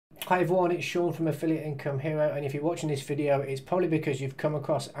Hi everyone, it's Sean from Affiliate Income Hero, and if you're watching this video, it's probably because you've come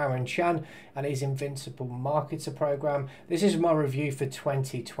across Chen and his Invincible Marketer program. This is my review for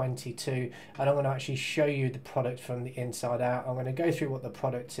 2022, and I'm going to actually show you the product from the inside out. I'm going to go through what the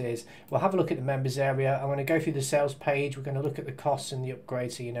product is. We'll have a look at the members area. I'm going to go through the sales page. We're going to look at the costs and the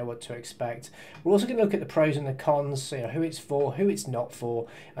upgrade so you know what to expect. We're also going to look at the pros and the cons, so you know who it's for, who it's not for,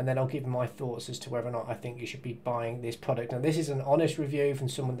 and then I'll give my thoughts as to whether or not I think you should be buying this product. Now, this is an honest review from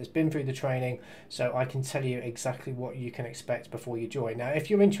someone that's been through the training, so I can tell you exactly what you can expect before you join. Now, if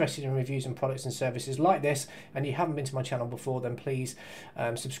you're interested in reviews and products and services like this and you haven't been to my channel before, then please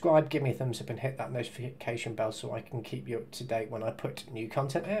subscribe, give me a thumbs up and hit that notification bell so I can keep you up to date when I put new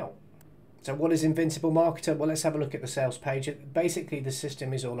content out. So what is Invincible Marketer? Well, let's have a look at the sales page. Basically, the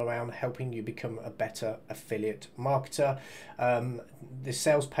system is all around helping you become a better affiliate marketer. The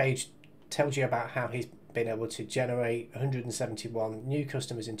sales page tells you about how he's been able to generate 171 new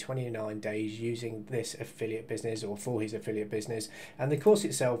customers in 29 days using this affiliate business or for his affiliate business. And the course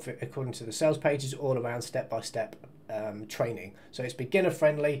itself, according to the sales page, is all around step-by-step training. So it's beginner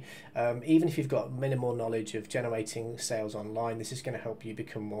friendly. Even if you've got minimal knowledge of generating sales online, this is going to help you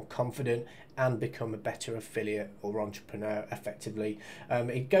become more confident and become a better affiliate or entrepreneur effectively.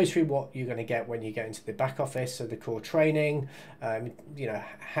 It goes through what you're going to get when you get into the back office, so the core training, how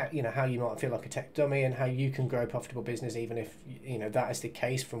you might feel like a tech dummy and how you can grow a profitable business even if that is the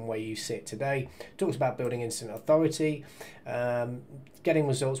case from where you sit today. Talks about building instant authority, getting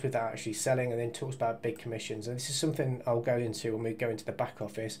results without actually selling, and then talks about big commissions. And this is something I'll go into when we go into the back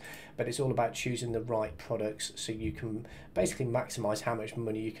office, but it's all about choosing the right products so you can basically maximize how much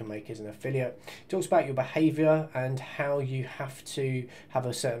money you can make as an affiliate. It talks about your behavior and how you have to have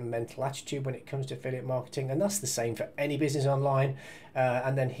a certain mental attitude when it comes to affiliate marketing, and that's the same for any business online.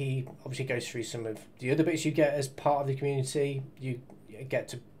 And then he obviously goes through some of the other bits you get as part of the community. You get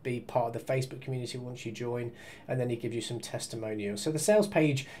to be part of the Facebook community once you join, and then he gives you some testimonials. So the sales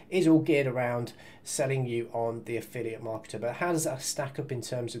page is all geared around selling you on the affiliate marketer, but how does that stack up in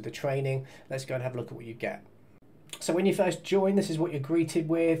terms of the training? Let's go and have a look at what you get. So when you first join, this is what you're greeted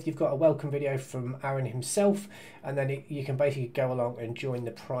with. You've got a welcome video from Chen himself, and then you can basically go along and join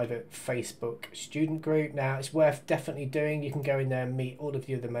the private Facebook student group. Now, it's worth definitely doing. You can go in there and meet all of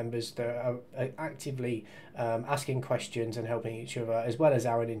the other members that are actively asking questions and helping each other, as well as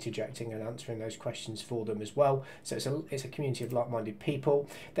Chen interjecting and answering those questions for them as well. So it's a community of like-minded people.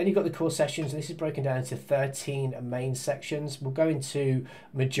 Then you've got the core sessions, and this is broken down into 13 main sections. We'll go into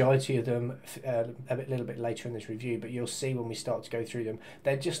majority of them a little bit later in this review, but you'll see when we start to go through them,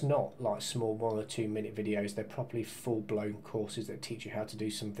 they're just not like small 1 or 2 minute videos. They're properly full-blown courses that teach you how to do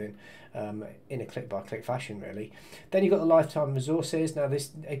something in a click-by-click fashion, really. Then you've got the lifetime resources. Now,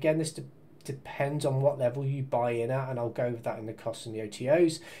 this depends on what level you buy in at, and I'll go over that in the costs and the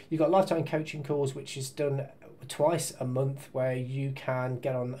OTOs. You've got lifetime coaching calls, which is done twice a month, where you can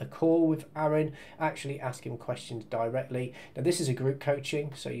get on a call with Chen, actually ask him questions directly. Now, this is a group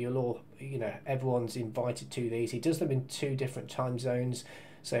coaching, so you'll all, everyone's invited to these. He does them in 2 different time zones,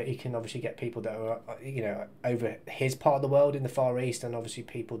 so he can obviously get people that are over his part of the world in the Far East, and obviously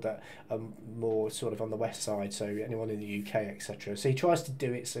people that are more sort of on the west side, so anyone in the UK, etc. So he tries to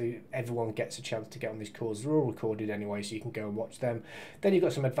do it so everyone gets a chance to get on these calls. They're all recorded anyway, so you can go and watch them. Then you've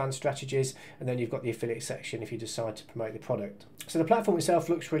got some advanced strategies, and then you've got the affiliate section if you decide to promote the product. So the platform itself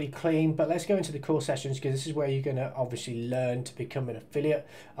looks really clean, but let's go into the core sessions, because this is where you're going to obviously learn to become an affiliate.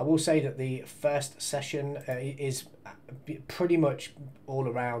 I will say that the first session is pretty much all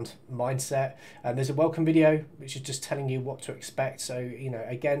around mindset, and there's a welcome video which is just telling you what to expect. So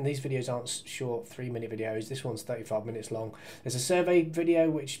again, these videos aren't short 3-minute videos. This one's 35 minutes long. There's a survey video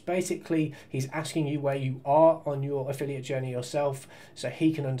which basically he's asking you where you are on your affiliate journey yourself, so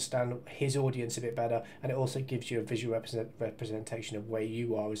he can understand his audience a bit better, and it also gives you a visual representation of where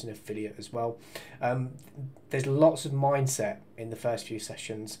you are as an affiliate as well. There's lots of mindset in the first few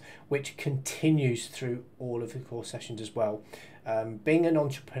sessions, which continues through all of the core sessions as well. Being an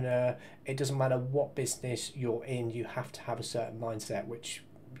entrepreneur, it doesn't matter what business you're in, you have to have a certain mindset, which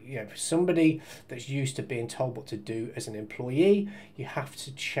for somebody that's used to being told what to do as an employee, you have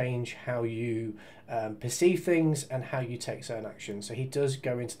to change how you perceive things and how you take certain actions. So he does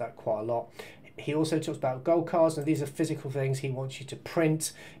go into that quite a lot. He also talks about gold cards, and these are physical things he wants you to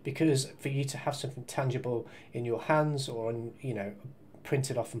print, because for you to have something tangible in your hands or on,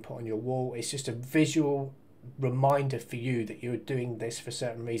 printed off and put on your wall, it's just a visual reminder for you that you're doing this for a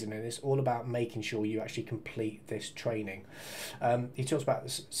certain reason, and it's all about making sure you actually complete this training. He talks about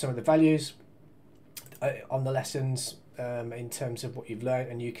some of the values on the lessons, in terms of what you've learned,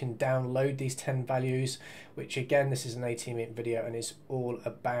 and you can download these 10 values, which again, this is an 18-minute video and it's all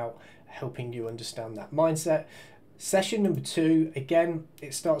about helping you understand that mindset. Session number 2, again,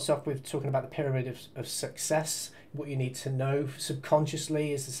 it starts off with talking about the pyramid of success, what you need to know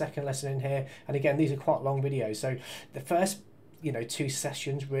subconsciously is the second lesson in here. And again, these are quite long videos, so the first 2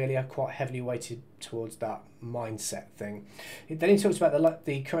 sessions really are quite heavily weighted towards that mindset thing. Then he talks about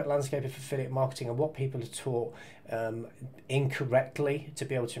the current landscape of affiliate marketing and what people are taught incorrectly to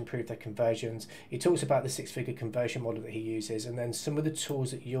be able to improve their conversions. He talks about the 6-figure conversion model that he uses, and then some of the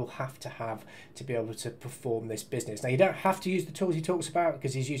tools that you'll have to be able to perform this business. Now, you don't have to use the tools he talks about,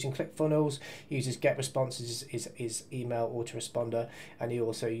 because he's using ClickFunnels, he uses GetResponse as his email autoresponder, and he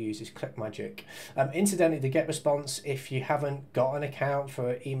also uses ClickMagick. Incidentally, the GetResponse, if you haven't got an account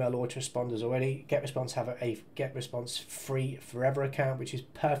for email autoresponders already, GetResponse have a GetResponse free forever account, which is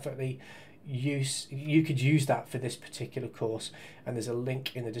perfectly you could use that for this particular course, and there's a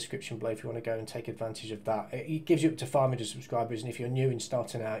link in the description below if you want to go and take advantage of that. It gives you up to 500 subscribers, and if you're new and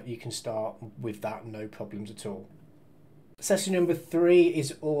starting out, you can start with that, no problems at all. Session number 3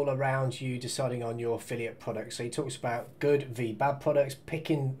 is all around you deciding on your affiliate products. So he talks about good v bad products,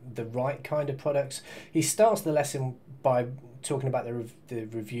 picking the right kind of products. He starts the lesson by talking about the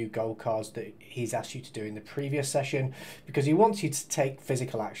review goal cards that he's asked you to do in the previous session, because he wants you to take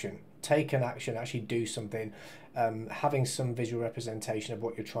physical action. Take an action, actually do something, having some visual representation of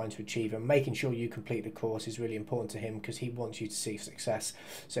what you're trying to achieve, and making sure you complete the course is really important to him, because he wants you to see success.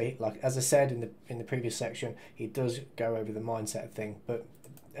 So like as I said in the previous section, he does go over the mindset thing, but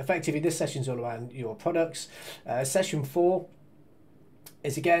effectively this session is all around your products. Session 4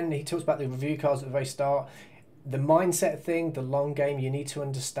 is, again, he talks about the review cards at the very start. The mindset thing, the long game, you need to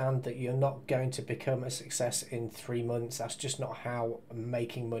understand that you're not going to become a success in 3 months. That's just not how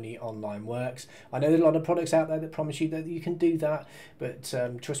making money online works. I know there's a lot of products out there that promise you that you can do that, but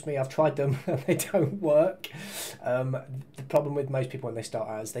trust me, I've tried them and they don't work. The problem with most people when they start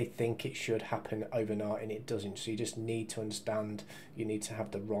out is they think it should happen overnight, and it doesn't. So you just need to understand, you need to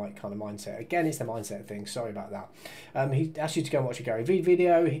have the right kind of mindset. Again, it's the mindset thing, sorry about that. He asks you to go and watch a Gary Vee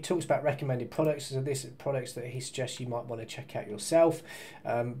video. He talks about recommended products. So this is products that he suggests you might want to check out yourself,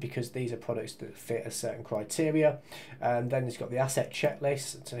 because these are products that fit a certain criteria. And then he's got the asset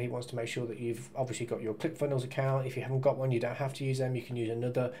checklist, so he wants to make sure that you've obviously got your ClickFunnels account. If you haven't got one, you don't have to use them, you can use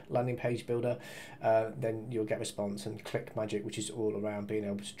another landing page builder. Then you'll get response and ClickMagick, which is all around being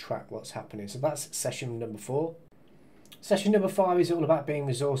able to track what's happening. So that's session number 4. Session number 5 is all about being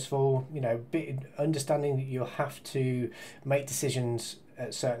resourceful, understanding that you'll have to make decisions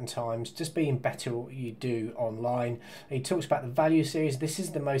at certain times, just being better at what you do online. He talks about the value series. This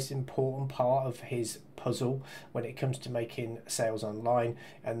is the most important part of his puzzle when it comes to making sales online,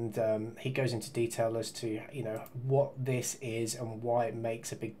 and he goes into detail as to what this is and why it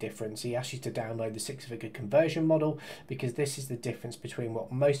makes a big difference. He asks you to download the 6-figure conversion model, because this is the difference between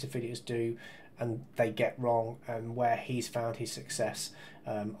what most affiliates do and they get wrong, and where he's found his success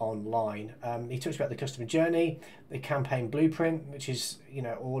online. He talks about the customer journey, the campaign blueprint, which is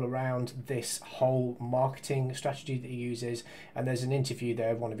all around this whole marketing strategy that he uses. And there's an interview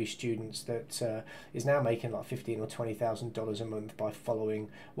there of one of his students that is now making like $15,000 or $20,000 a month by following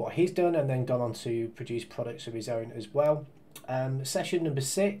what he's done, and then gone on to produce products of his own as well. Session number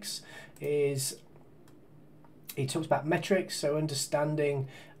 6 is, he talks about metrics, so understanding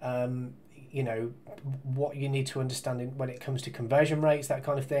what you need to understand when it comes to conversion rates, that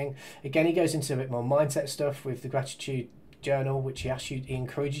kind of thing. Again, he goes into a bit more mindset stuff with the gratitude journal, which he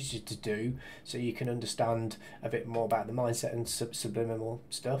encourages you to do, so you can understand a bit more about the mindset and subliminal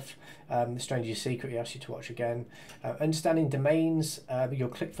stuff. The Stranger's Secret, he asks you to watch again. Understanding domains, your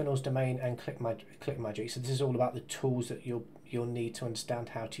ClickFunnels domain and ClickMagick. So this is all about the tools that you'll need to understand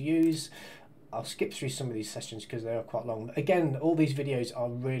how to use. I'll skip through some of these sessions because they are quite long. Again, all these videos are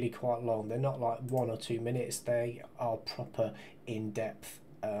really quite long. They're not like 1 or 2 minutes. They are proper in-depth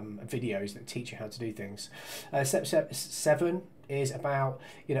videos that teach you how to do things. Step 7 is about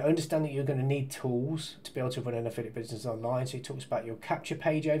understanding you're going to need tools to be able to run an affiliate business online. So he talks about your capture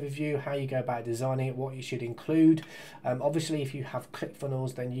page overview, how you go about designing it, what you should include. Obviously, if you have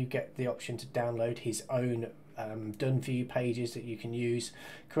ClickFunnels, then you get the option to download his own done for you pages that you can use,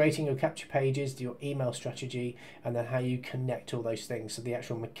 creating your capture pages, your email strategy, and then how you connect all those things, so the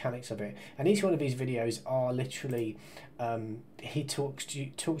actual mechanics of it. And each one of these videos are literally he talks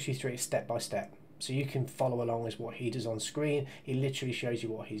you through it step by step, so you can follow along as what he does on screen. He literally shows you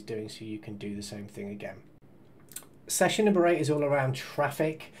what he's doing, so you can do the same thing again. Session number 8 is all around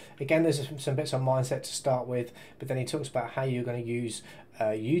traffic. Again, there's some bits on mindset to start with, but then he talks about how you're going to use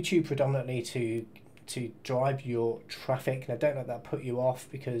YouTube predominantly to to drive your traffic. Now don't let that put you off,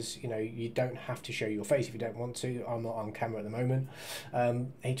 because you know you don't have to show your face if you don't want to. I'm not on camera at the moment.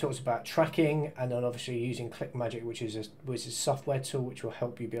 He talks about tracking, and then obviously using ClickMagick, which is a software tool which will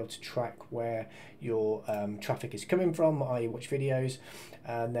help you be able to track where your traffic is coming from, i.e. which videos.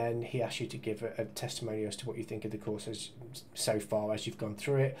 And then he asks you to give a testimonial as to what you think of the course so far as you've gone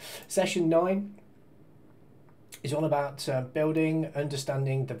through it. Session 9 is all about building,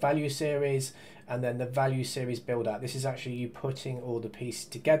 understanding the value series, and then the value series build out. This is actually you putting all the pieces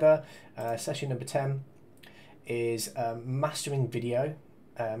together. Session number 10 is mastering video.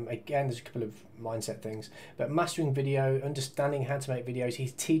 Again, there's a couple of mindset things, but mastering video, understanding how to make videos. He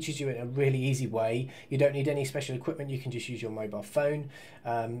teaches you in a really easy way. You don't need any special equipment. You can just use your mobile phone.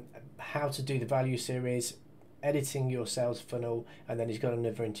 How to do the value series, editing your sales funnel, and then he's got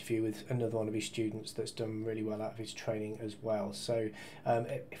another interview with another one of his students that's done really well out of his training as well. So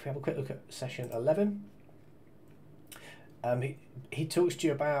if we have a quick look at session 11, he talks to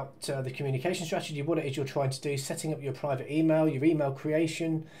you about the communication strategy, what it is you're trying to do, setting up your private email, your email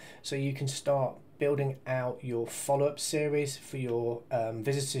creation, so you can start building out your follow-up series for your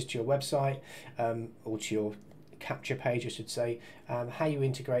visitors to your website, or to your capture page I should say, how you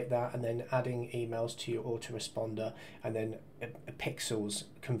integrate that, and then adding emails to your autoresponder, and then pixels,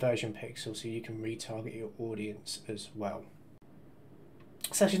 conversion pixels, so you can retarget your audience as well.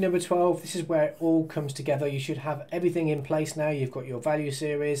 Session number 12, this is where it all comes together. You should have everything in place now. You've got your value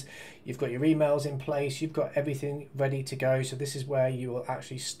series, you've got your emails in place, you've got everything ready to go. So this is where you will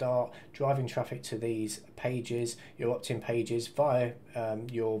actually start driving traffic to these pages, your opt-in pages, via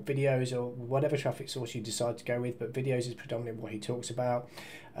your videos or whatever traffic source you decide to go with, but videos is predominantly what he talks about.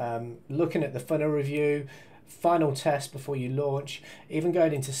 Looking at the funnel review, final test before you launch, even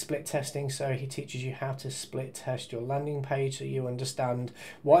going into split testing. So he teaches you how to split test your landing page, so you understand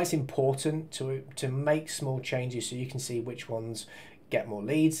why it's important to make small changes so you can see which ones get more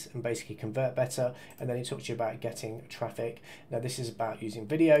leads and basically convert better. And then he talks to you about getting traffic. Now this is about using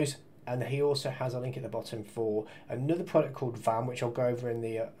videos, and he also has a link at the bottom for another product called VAM, which I'll go over in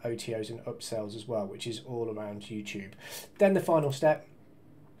the OTOs and upsells as well, which is all around YouTube. Then the final step,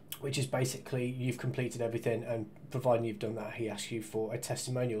 which is basically you've completed everything, and providing you've done that, he asks you for a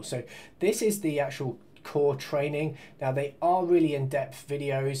testimonial. So this is the actual core training. Now they are really in-depth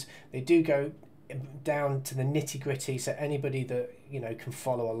videos. They do go down to the nitty-gritty, so anybody that can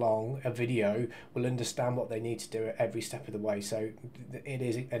follow along a video will understand what they need to do at every step of the way. So it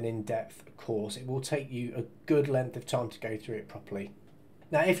is an in-depth course. It will take you a good length of time to go through it properly.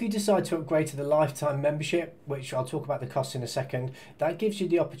 Now, if you decide to upgrade to the lifetime membership, which I'll talk about the cost in a second, that gives you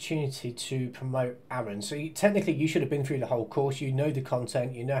the opportunity to promote Aaron. So technically you should have been through the whole course, you know the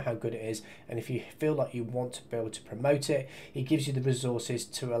content, you know how good it is, and if you feel like you want to be able to promote it, he gives you the resources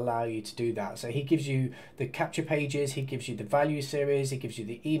to allow you to do that. So he gives you the capture pages, he gives you the value series, he gives you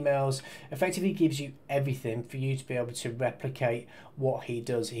the emails, effectively gives you everything for you to be able to replicate what he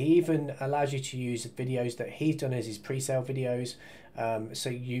does. He even allows you to use the videos that he's done as his pre-sale videos. So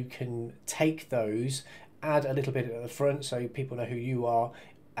you can take those, add a little bit at the front so people know who you are,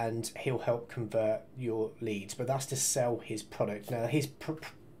 and he'll help convert your leads. But that's to sell his product. Now his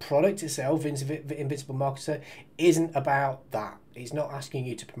product itself, Invincible Marketer, isn't about that. He's not asking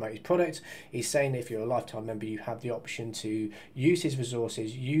you to promote his product. He's saying that if you're a lifetime member, you have the option to use his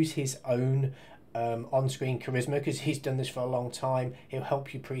resources, use his own on-screen charisma, because he's done this for a long time. He'll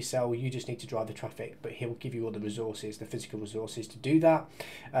help you pre-sell, you just need to drive the traffic, but he'll give you all the resources, the physical resources to do that.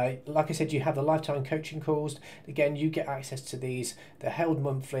 Like I said, you have the lifetime coaching calls. Again, you get access to these. They're held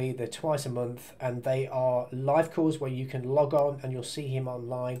monthly, they're twice a month, and they are live calls where you can log on and you'll see him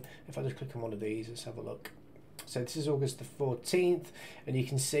online. If I just click on one of these, let's have a look. So this is August the 14th, and you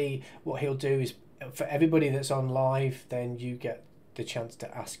can see what he'll do is, for everybody that's on live, then you get the chance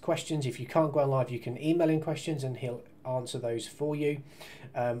to ask questions. If you can't go on live, you can email in questions and he'll answer those for you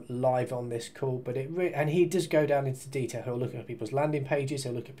live on this call. But and he does go down into detail. He'll look at people's landing pages,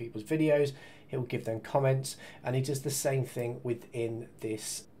 he'll look at people's videos, he'll give them comments, and he does the same thing within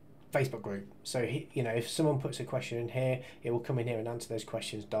this Facebook group. So he, if someone puts a question in here, he will come in here and answer those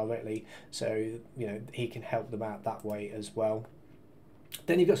questions directly. So he can help them out that way as well.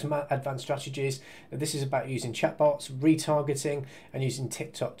 Then you've got some advanced strategies. This is about using chatbots, retargeting, and using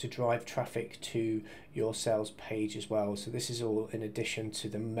TikTok to drive traffic to your sales page as well. So this is all in addition to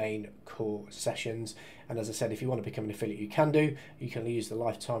the main core sessions. And as I said, if you want to become an affiliate, you can do. You can use the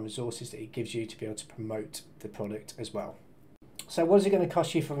lifetime resources that he gives you to be able to promote the product as well. So what is it going to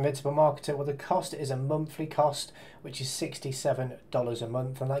cost you for Invincible Marketer? Well, the cost is a monthly cost, which is $67 a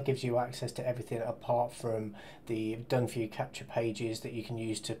month, and that gives you access to everything apart from the done for you capture pages that you can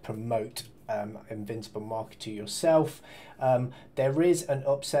use to promote Invincible Marketer yourself. There is an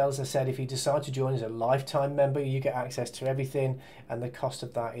upsell, as I said. If you decide to join as a lifetime member, you get access to everything, and the cost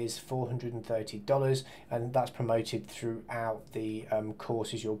of that is $430, and that's promoted throughout the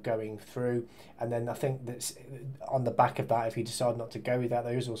courses you're going through. And then I think that's on the back of that, if you decide not to go with that,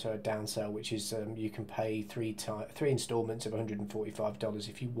 there is also a downsell, which is you can pay three installments of $145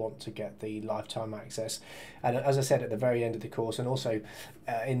 if you want to get the lifetime access. And as I said, at the very end of the course, and also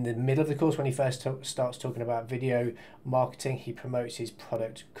in the middle of the course, when he first starts talking about video marketing, he promotes his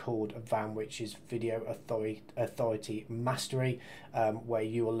product called VAM, which is Video Authority Mastery, where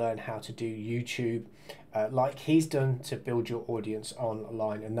you will learn how to do YouTube like he's done to build your audience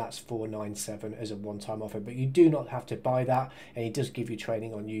online, and that's $497 as a one-time offer. But you do not have to buy that, and he does give you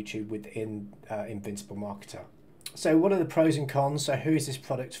training on YouTube within Invincible Marketer. So what are the pros and cons? So who is this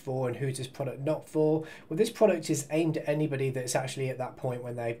product for and who is this product not for? Well, this product is aimed at anybody that's actually at that point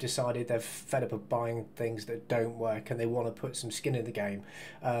when they've decided they're fed up of buying things that don't work and they want to put some skin in the game,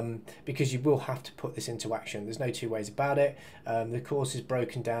 because you will have to put this into action. There's no two ways about it. The course is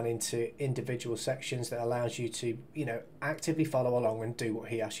broken down into individual sections that allows you to, you know, actively follow along and do what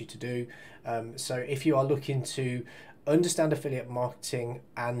he asks you to do. So if you are looking to understand affiliate marketing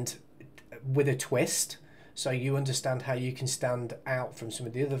and with a twist, so you understand how you can stand out from some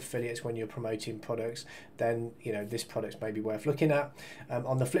of the other affiliates when you're promoting products, then you know this product's maybe worth looking at.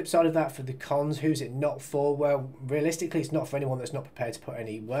 On the flip side of that, for the cons, who's it not for? Well, realistically, it's not for anyone that's not prepared to put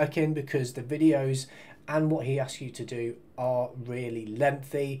any work in, because the videos and what he asks you to do are really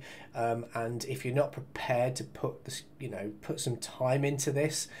lengthy, and if you're not prepared to put this, you know, put some time into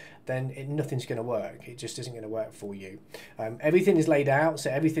this, then nothing's going to work. It just isn't going to work for you. Everything is laid out, so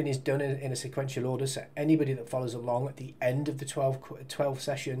everything is done in a sequential order, so anybody that follows along at the end of the 12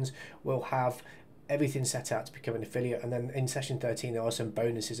 sessions will have everything set out to become an affiliate. And then in session 13 there are some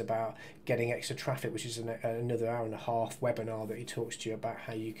bonuses about getting extra traffic, which is another hour-and-a-half webinar that he talks to you about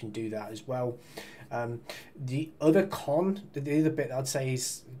how you can do that as well. The other con, the other bit I'd say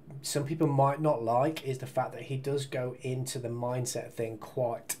is some people might not like, is the fact that he does go into the mindset thing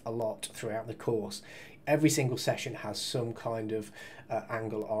quite a lot throughout the course. Every single session has some kind of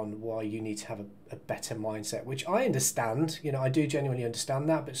angle on why you need to have a better mindset, which I understand. You know, I do genuinely understand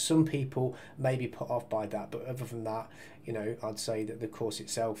that, but some people may be put off by that. But other than that, you know, I'd say that the course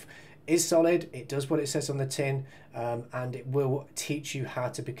itself is solid. It does what it says on the tin, and it will teach you how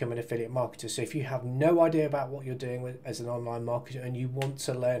to become an affiliate marketer. So if you have no idea about what you're doing as an online marketer and you want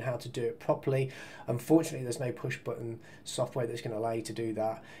to learn how to do it properly, unfortunately there's no push button software that's going to allow you to do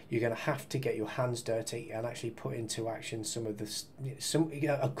that. You're going to have to get your hands dirty and actually put into action some of this,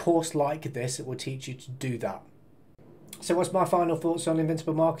 a course like this that will teach you to do that. So what's my final thoughts on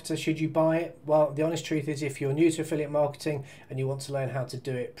Invincible Marketer? Should you buy it? Well, the honest truth is, if you're new to affiliate marketing and you want to learn how to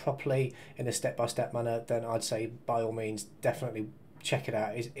do it properly in a step-by-step manner, then I'd say by all means definitely check it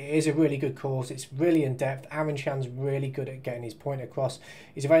out. It is a really good course. It's really in depth. Chen's really good at getting his point across.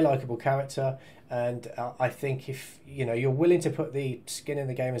 He's a very likable character, and I think if you know you're willing to put the skin in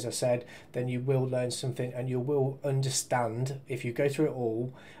the game, as I said, then you will learn something and you will understand, if you go through it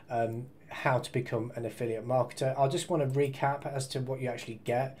all, how to become an affiliate marketer. I just want to recap as to what you actually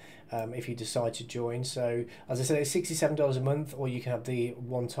get if you decide to join. So as I said, it's $67 a month, or you can have the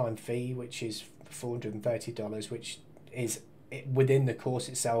one-time fee, which is $430, which is within the course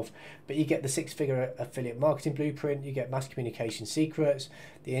itself. But you get the 6-figure affiliate marketing blueprint, you get mass communication secrets,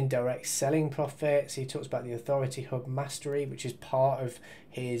 the indirect selling profits. He talks about the Authority Hub Mastery, which is part of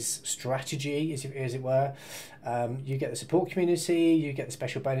his strategy, as it were. You get the support community, you get the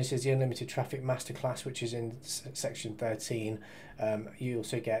special bonuses, the unlimited traffic masterclass, which is in section 13. You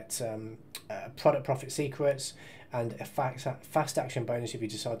also get product profit secrets and a fast action bonus if you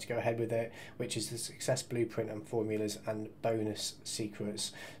decide to go ahead with it, which is the success blueprint and formulas and bonus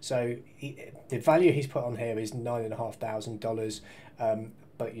secrets. So the value he's put on here is $9,500,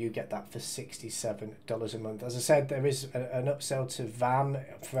 but you get that for $67 a month. As I said, there is an upsell to VAM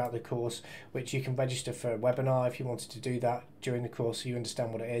throughout the course, which you can register for a webinar if you wanted to do that during the course so you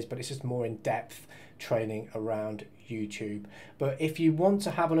understand what it is, but it's just more in-depth training around YouTube. But if you want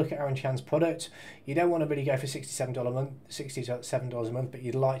to have a look at Chen's product, you don't want to really go for $67 a month, but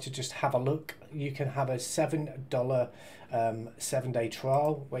you'd like to just have a look, you can have a $7 7-day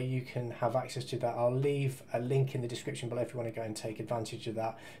trial where you can have access to that. I'll leave a link in the description below if you want to go and take advantage of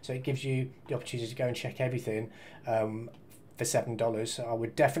that. So it gives you the opportunity to go and check everything for $7. So I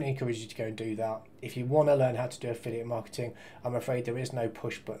would definitely encourage you to go and do that. If you want to learn how to do affiliate marketing, I'm afraid there is no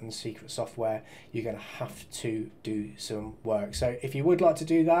push button secret software. You're going to have to do some work. So if you would like to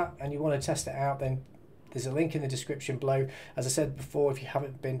do that and you want to test it out, then There's a link in the description below. As I said before, if you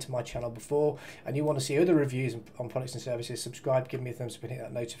haven't been to my channel before and you want to see other reviews on products and services, subscribe, give me a thumbs up and hit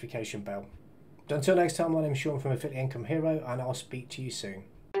that notification bell. Until next time, my name is Sean from Affiliate Income Hero, and I'll speak to you soon.